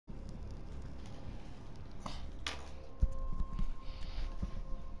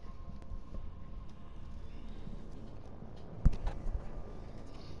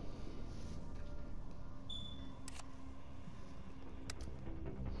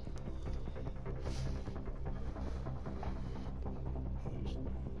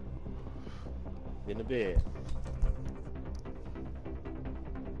Get in the bed.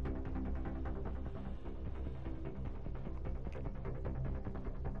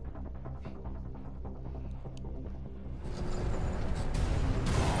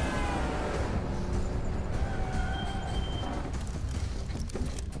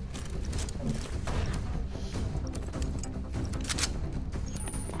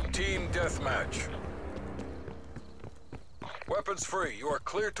 Team deathmatch. Weapons free. You are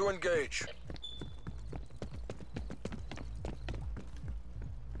clear to engage.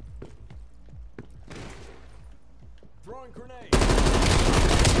 Throwing grenade.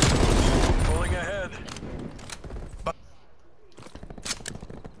 Pulling ahead.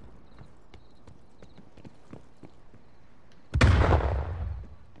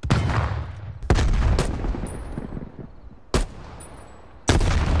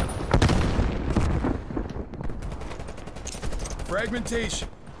 Fragmentation.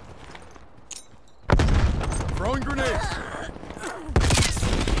 Throwing grenades.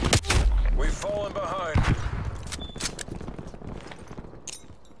 We've fallen behind.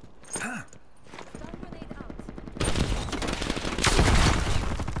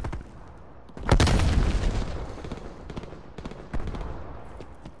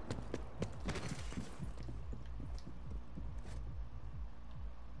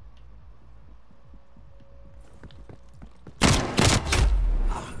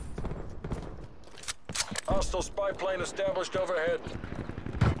 Hostile spy plane established overhead.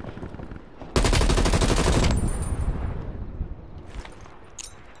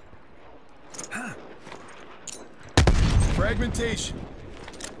 Fragmentation.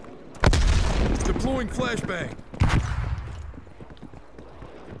 Deploying flashbang.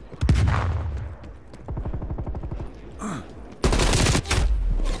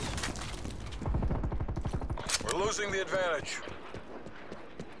 We're losing the advantage.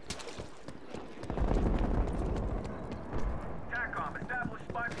 TACOM, established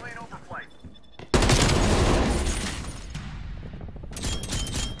spy plane overflight.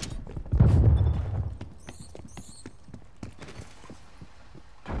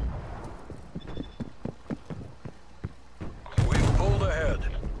 We've pulled ahead.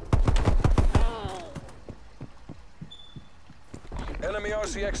 Enemy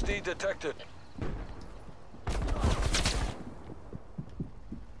RCXD detected.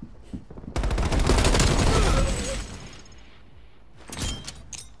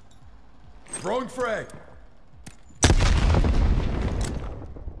 Throwing frag.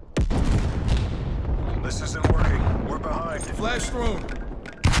 This isn't working. We're behind. Flash thrown.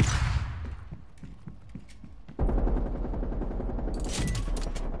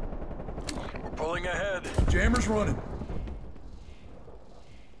 We're pulling ahead. Jammers running.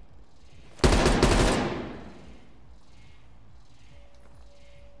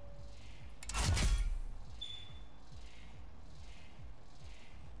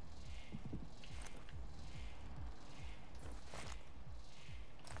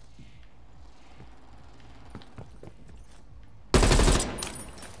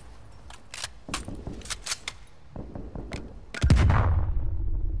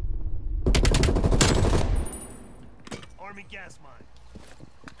 Army gas mine.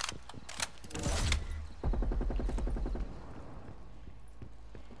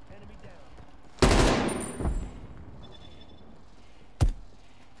 Enemy down.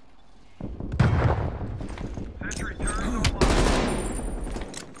 Sentry turret online.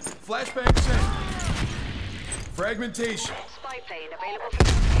 Flashbang sent. Fragmentation. Spy plane available for...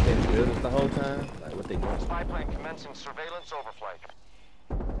 They in the buildings the whole time? Like what they doing? Spy plane commencing surveillance overflight.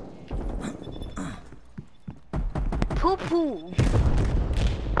 Poo-poo.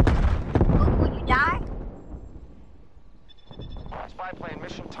 Poo-poo, you die? Spy plane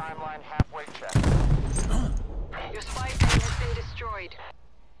mission timeline halfway check. Your spy plane has been destroyed.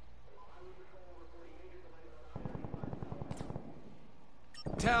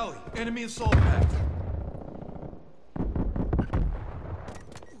 Tally. Enemy assault pack.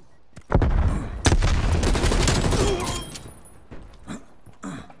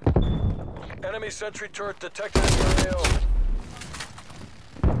 Enemy sentry turret detected in your AO.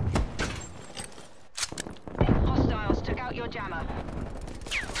 Hostiles took out your jammer.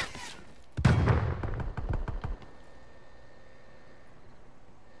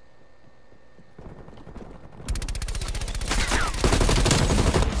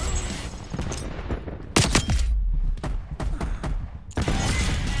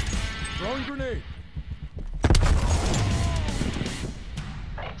 Throwing grenade.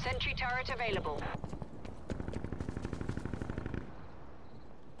 Sentry turret available.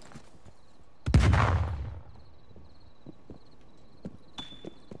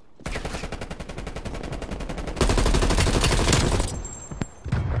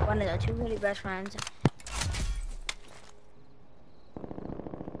 really best friends.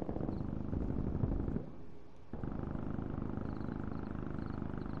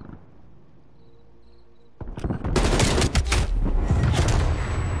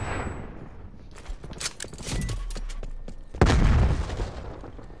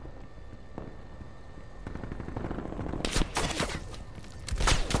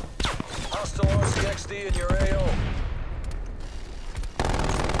 Hostile RCXD in your AO.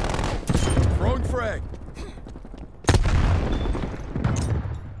 Throwing frag.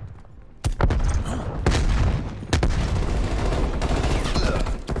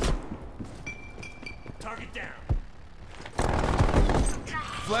 Target down.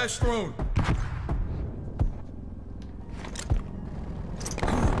 Flash thrown.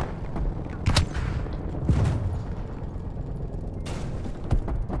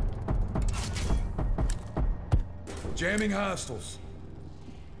 Jamming hostiles.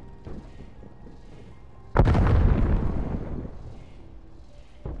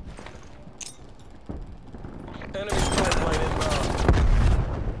 Enemy spy plane inbound.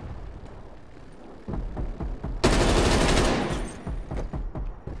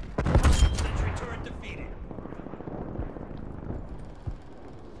 Sentry turret defeated.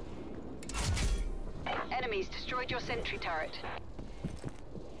 Enemies destroyed your sentry turret.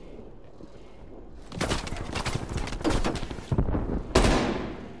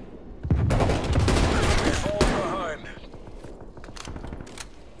 We've fallen behind.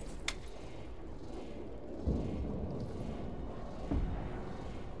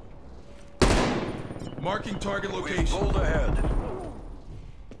 Marking target We've location. pulled ahead.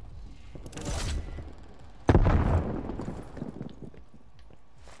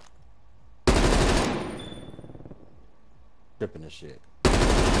 Tripping this shit.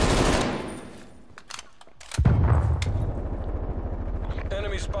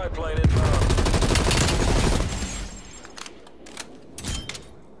 Enemy spy plane inbound.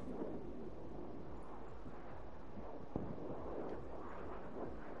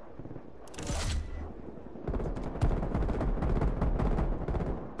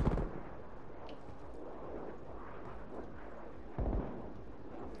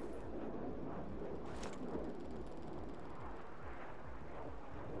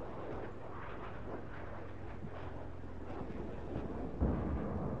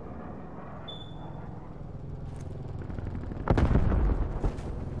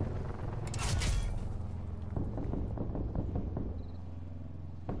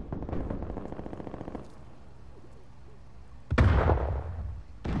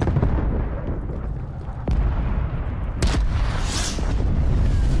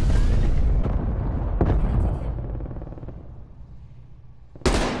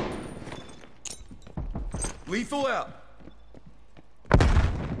 Lethal out.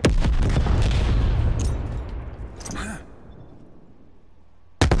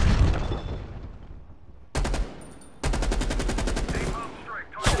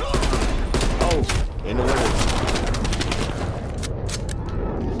 Oh, in the way.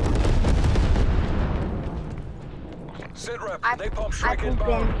 Sit rep. I Napalm strike pooped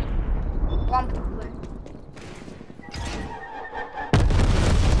inbound. in. One poop in.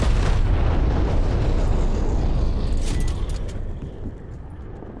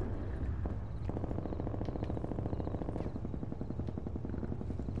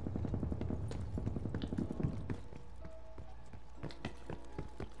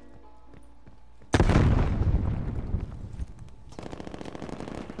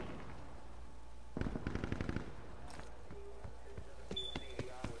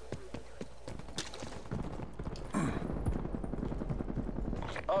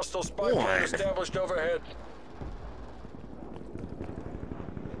 Hostile spy plane established overhead.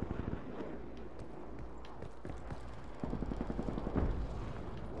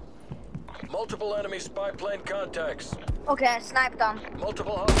 Multiple enemy spy plane contacts. Okay, I sniped them.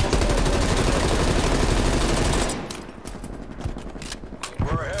 Multiple hostile spy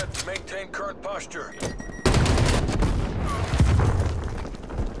planes. We're ahead. Maintain current posture.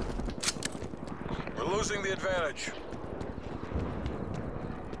 We're losing the advantage.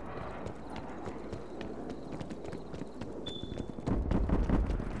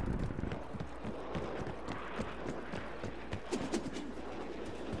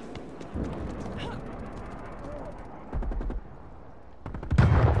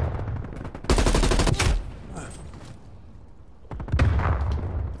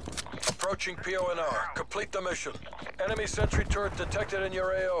 Approaching PONR. Complete the mission. Enemy sentry turret detected in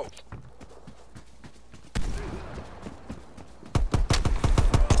your AO.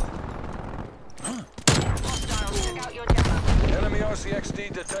 Hostiles took out your jammer. Enemy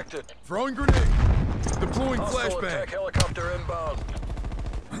SCXD detected. Throwing grenade. Deploying Hostile attack flashbang. helicopter inbound.